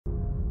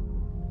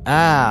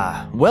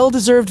Ah,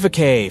 well-deserved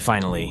vacay,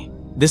 finally.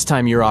 This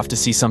time you're off to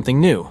see something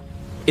new.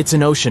 It's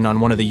an ocean on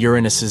one of the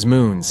Uranus's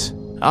moons.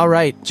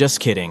 Alright, just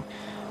kidding.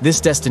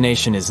 This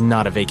destination is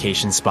not a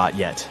vacation spot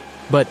yet.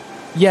 But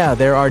yeah,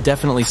 there are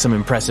definitely some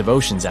impressive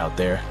oceans out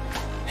there.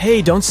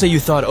 Hey, don't say you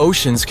thought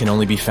oceans can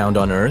only be found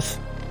on Earth.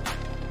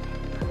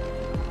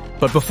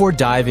 But before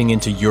diving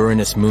into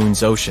Uranus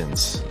Moon's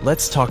oceans,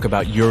 let's talk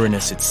about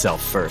Uranus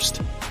itself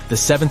first. The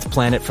 7th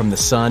planet from the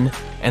Sun,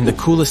 and the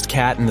coolest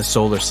cat in the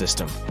solar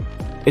system.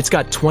 It's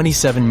got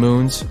 27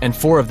 moons, and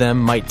 4 of them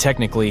might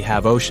technically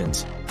have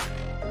oceans.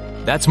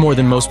 That's more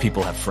than most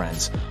people have,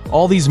 friends.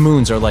 All these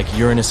moons are like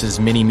Uranus's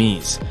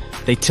mini-me's.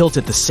 They tilt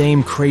at the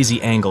same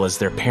crazy angle as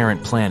their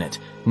parent planet,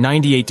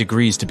 98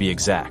 degrees to be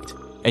exact.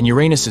 And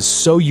Uranus is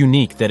so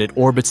unique that it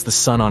orbits the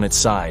Sun on its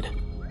side.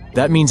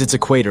 That means its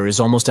equator is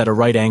almost at a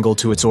right angle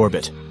to its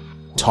orbit.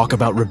 Talk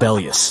about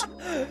rebellious.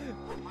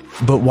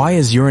 But why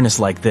is Uranus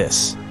like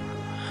this?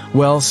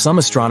 Well, some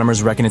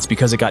astronomers reckon it's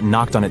because it got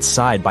knocked on its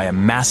side by a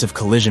massive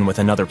collision with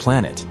another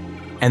planet.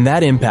 And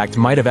that impact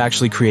might have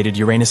actually created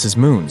Uranus's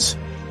moons.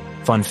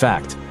 Fun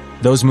fact,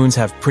 those moons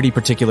have pretty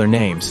particular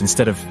names.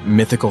 Instead of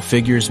mythical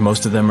figures,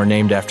 most of them are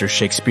named after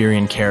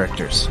Shakespearean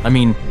characters. I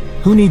mean,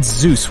 who needs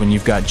Zeus when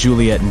you've got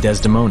Juliet and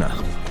Desdemona?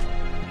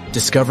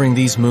 Discovering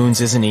these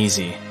moons isn't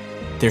easy.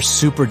 They're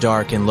super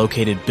dark and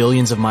located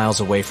billions of miles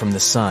away from the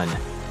Sun.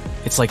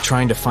 It's like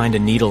trying to find a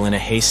needle in a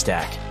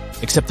haystack,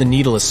 except the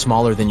needle is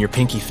smaller than your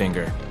pinky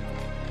finger.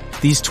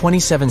 These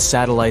 27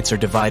 satellites are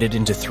divided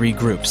into 3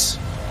 groups.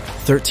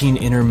 13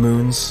 inner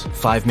moons,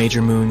 5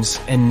 major moons,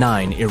 and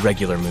 9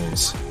 irregular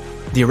moons.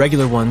 The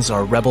irregular ones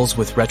are rebels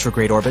with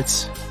retrograde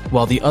orbits,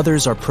 while the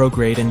others are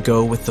prograde and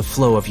go with the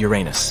flow of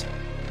Uranus.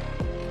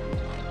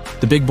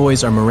 The big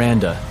boys are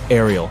Miranda,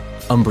 Ariel,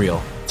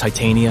 Umbriel,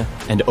 Titania,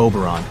 and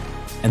Oberon,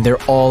 and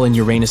they're all in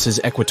Uranus's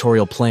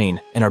equatorial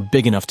plane and are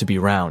big enough to be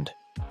round.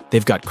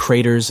 They've got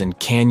craters and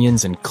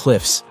canyons and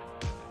cliffs.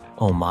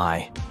 Oh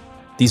my.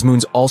 These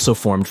moons also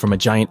formed from a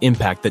giant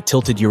impact that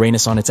tilted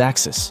Uranus on its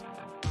axis.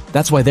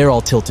 That's why they're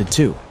all tilted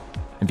too.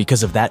 And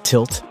because of that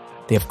tilt,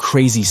 they have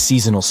crazy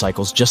seasonal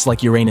cycles just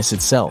like Uranus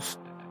itself.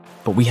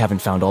 But we haven't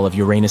found all of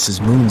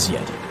Uranus's moons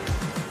yet.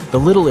 The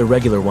little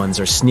irregular ones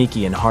are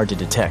sneaky and hard to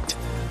detect,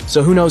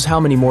 so who knows how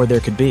many more there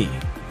could be.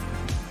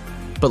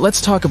 But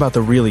let's talk about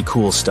the really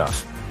cool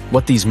stuff,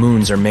 what these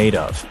moons are made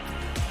of.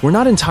 We're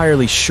not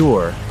entirely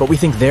sure, but we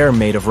think they're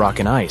made of rock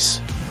and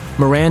ice.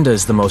 Miranda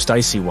is the most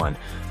icy one,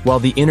 while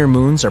the inner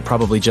moons are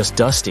probably just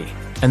dusty.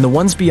 And the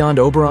ones beyond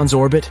Oberon's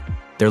orbit,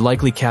 they're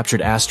likely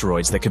captured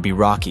asteroids that could be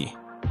rocky,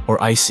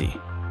 or icy,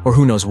 or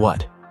who knows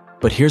what.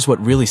 But here's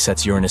what really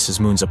sets Uranus's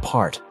moons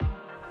apart.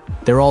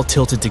 They're all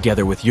tilted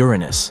together with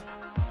Uranus.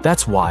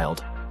 That's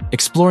wild.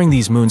 Exploring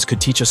these moons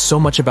could teach us so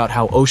much about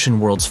how ocean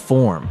worlds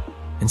form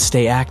and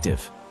stay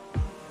active.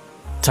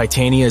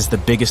 Titania is the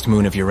biggest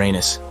moon of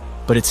Uranus,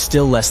 but it's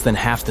still less than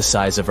half the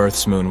size of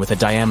Earth's moon with a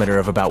diameter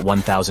of about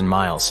 1,000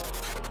 miles.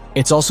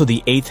 It's also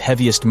the 8th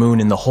heaviest moon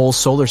in the whole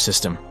solar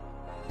system.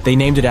 They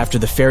named it after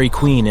the fairy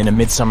queen in A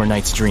Midsummer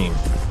Night's Dream.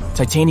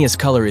 Titania's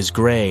color is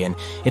gray, and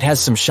it has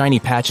some shiny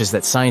patches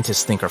that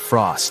scientists think are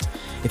frost.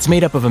 It's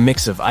made up of a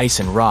mix of ice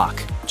and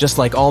rock, just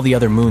like all the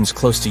other moons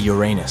close to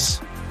Uranus.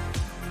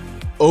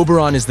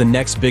 Oberon is the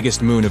next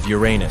biggest moon of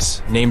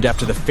Uranus, named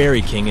after the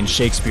fairy king in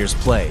Shakespeare's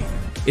play.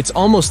 It's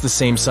almost the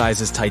same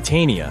size as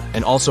Titania,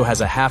 and also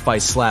has a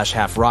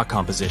half-ice/half-rock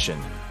composition.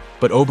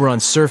 But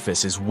Oberon's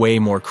surface is way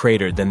more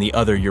cratered than the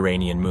other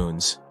Uranian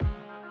moons.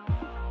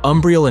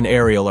 Umbriel and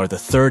Ariel are the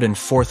 3rd and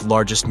 4th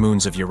largest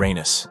moons of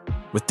Uranus,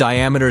 with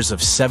diameters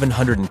of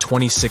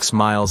 726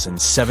 miles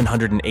and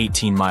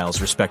 718 miles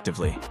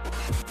respectively.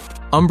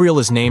 Umbriel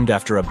is named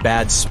after a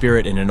bad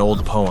spirit in an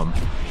old poem,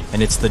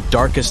 and it's the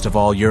darkest of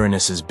all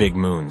Uranus's big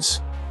moons.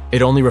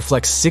 It only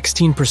reflects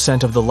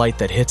 16% of the light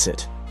that hits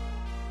it.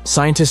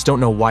 Scientists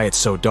don't know why it's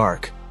so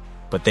dark,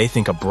 but they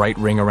think a bright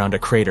ring around a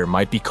crater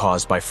might be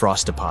caused by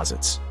frost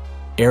deposits.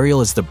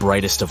 Ariel is the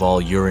brightest of all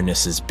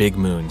Uranus's big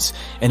moons,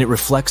 and it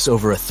reflects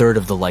over 1/3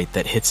 of the light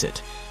that hits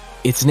it.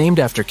 It's named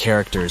after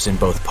characters in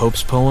both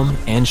Pope's poem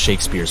and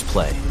Shakespeare's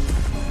play.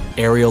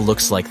 Ariel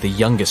looks like the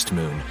youngest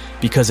moon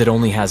because it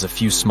only has a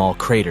few small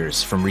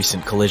craters from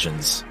recent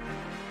collisions.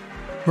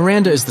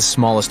 Miranda is the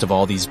smallest of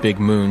all these big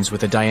moons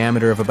with a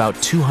diameter of about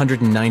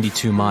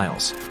 292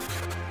 miles.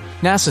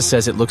 NASA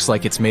says it looks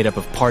like it's made up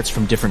of parts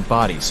from different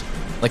bodies,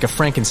 like a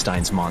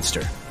Frankenstein's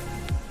monster.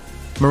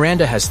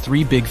 Miranda has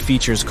 3 big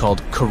features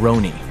called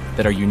coronae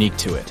that are unique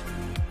to it.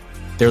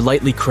 They're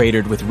lightly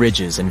cratered with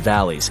ridges and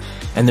valleys,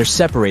 and they're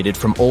separated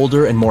from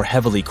older and more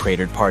heavily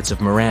cratered parts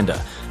of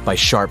Miranda by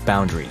sharp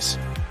boundaries.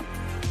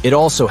 It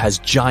also has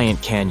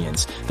giant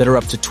canyons that are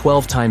up to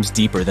 12 times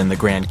deeper than the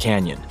Grand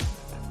Canyon.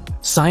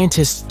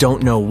 Scientists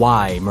don't know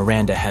why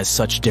Miranda has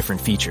such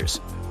different features,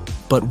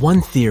 but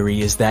one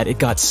theory is that it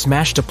got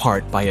smashed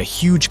apart by a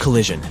huge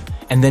collision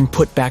and then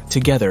put back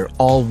together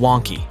all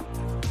wonky.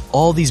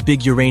 All these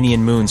big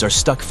Uranian moons are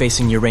stuck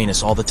facing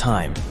Uranus all the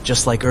time,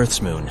 just like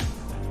Earth's moon.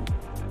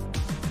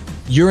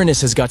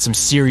 Uranus has got some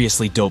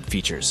seriously dope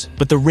features,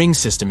 but the ring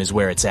system is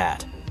where it's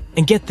at.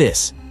 And get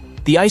this,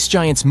 The ice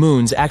giant's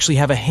moons actually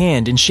have a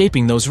hand in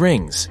shaping those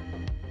rings.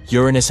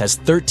 Uranus has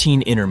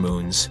 13 inner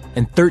moons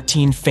and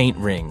 13 faint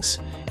rings,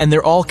 and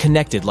they're all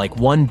connected like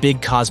one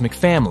big cosmic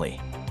family.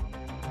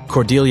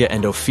 Cordelia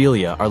and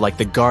Ophelia are like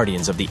the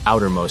guardians of the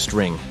outermost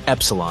ring,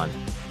 Epsilon.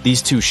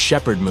 These two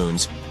shepherd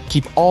moons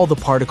keep all the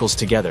particles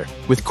together,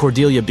 with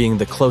Cordelia being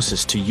the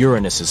closest to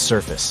Uranus's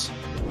surface.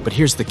 But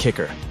here's the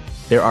kicker.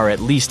 There are at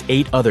least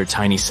 8 other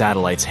tiny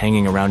satellites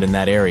hanging around in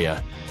that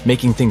area,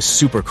 making things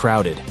super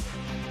crowded.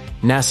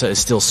 NASA is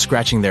still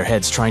scratching their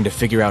heads trying to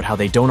figure out how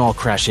they don't all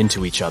crash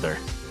into each other.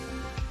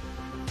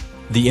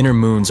 The inner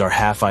moons are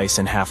half ice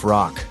and half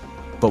rock,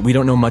 but we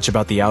don't know much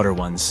about the outer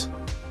ones.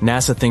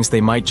 NASA thinks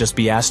they might just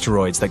be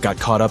asteroids that got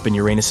caught up in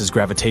Uranus's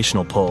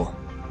gravitational pull.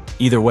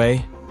 Either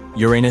way,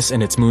 Uranus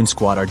and its moon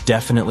squad are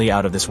definitely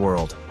out of this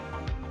world.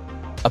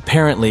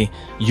 Apparently,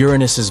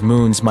 Uranus's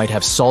moons might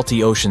have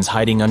salty oceans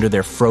hiding under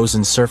their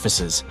frozen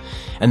surfaces,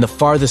 and the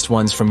farthest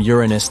ones from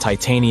Uranus,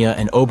 Titania,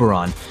 and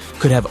Oberon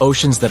could have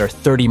oceans that are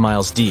 30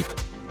 miles deep.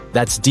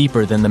 That's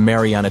deeper than the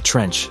Mariana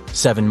Trench,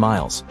 7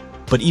 miles.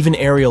 But even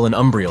Ariel and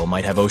Umbriel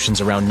might have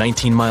oceans around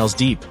 19 miles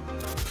deep.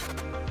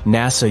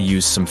 NASA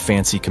used some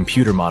fancy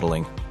computer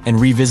modeling and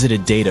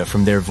revisited data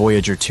from their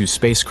Voyager 2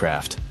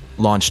 spacecraft,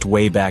 launched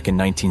way back in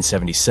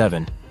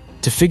 1977,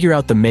 to figure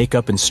out the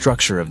makeup and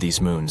structure of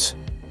these moons.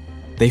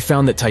 They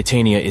found that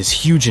Titania is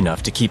huge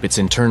enough to keep its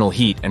internal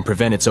heat and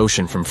prevent its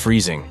ocean from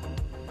freezing.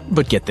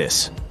 But get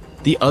this,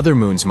 the other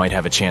moons might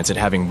have a chance at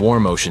having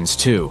warm oceans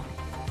too.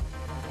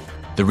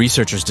 The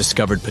researchers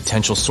discovered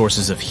potential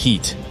sources of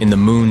heat in the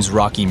moon's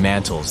rocky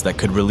mantles that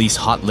could release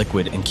hot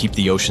liquid and keep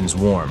the oceans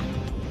warm.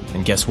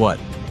 And guess what?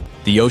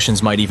 The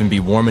oceans might even be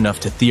warm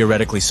enough to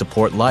theoretically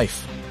support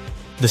life.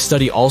 The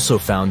study also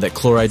found that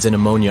chlorides and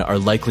ammonia are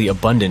likely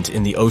abundant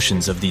in the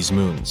oceans of these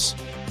moons.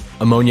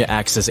 Ammonia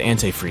acts as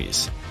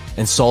antifreeze,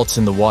 and salts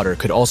in the water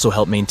could also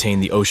help maintain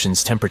the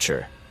ocean's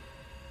temperature.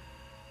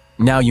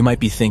 Now you might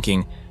be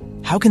thinking,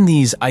 how can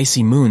these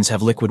icy moons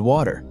have liquid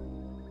water?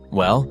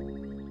 Well,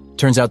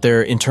 turns out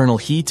their internal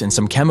heat and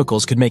some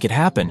chemicals could make it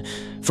happen.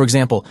 For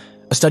example,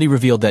 a study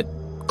revealed that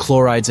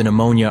chlorides and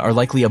ammonia are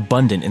likely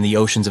abundant in the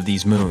oceans of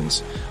these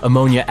moons.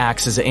 Ammonia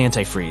acts as an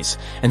antifreeze,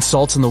 and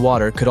salts in the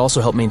water could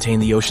also help maintain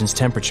the ocean's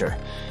temperature.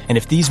 And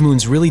if these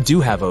moons really do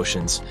have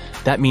oceans,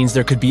 that means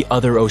there could be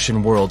other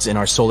ocean worlds in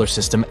our solar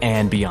system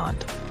and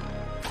beyond.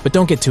 But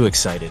don't get too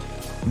excited.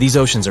 These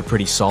oceans are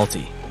pretty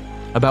salty.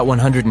 About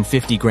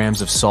 150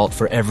 grams of salt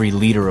for every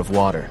liter of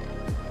water.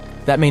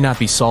 That may not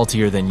be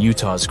saltier than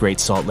Utah's Great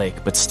Salt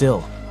Lake, but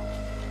still.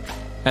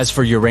 As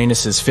for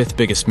Uranus's 5th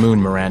biggest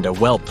moon, Miranda,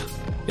 welp,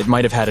 it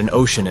might have had an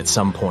ocean at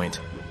some point,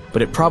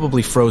 but it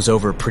probably froze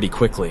over pretty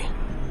quickly.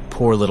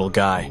 Poor little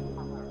guy.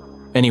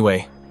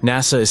 Anyway,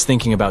 NASA is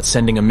thinking about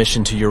sending a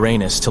mission to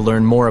Uranus to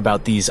learn more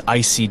about these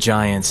icy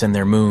giants and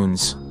their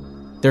moons.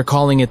 They're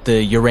calling it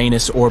the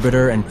Uranus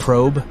Orbiter and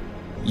Probe,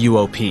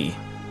 UOP.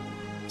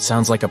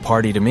 Sounds like a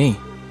party to me.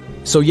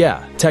 So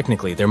yeah,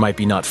 technically there might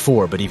be not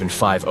 4 but even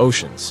 5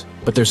 oceans,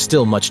 but there's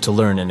still much to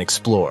learn and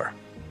explore.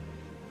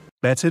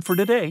 That's it for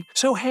today.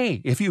 So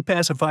hey, if you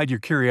pacified your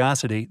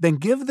curiosity, then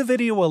give the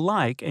video a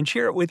like and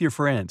share it with your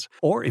friends.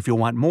 Or if you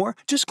want more,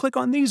 just click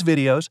on these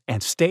videos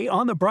and stay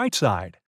on the bright side.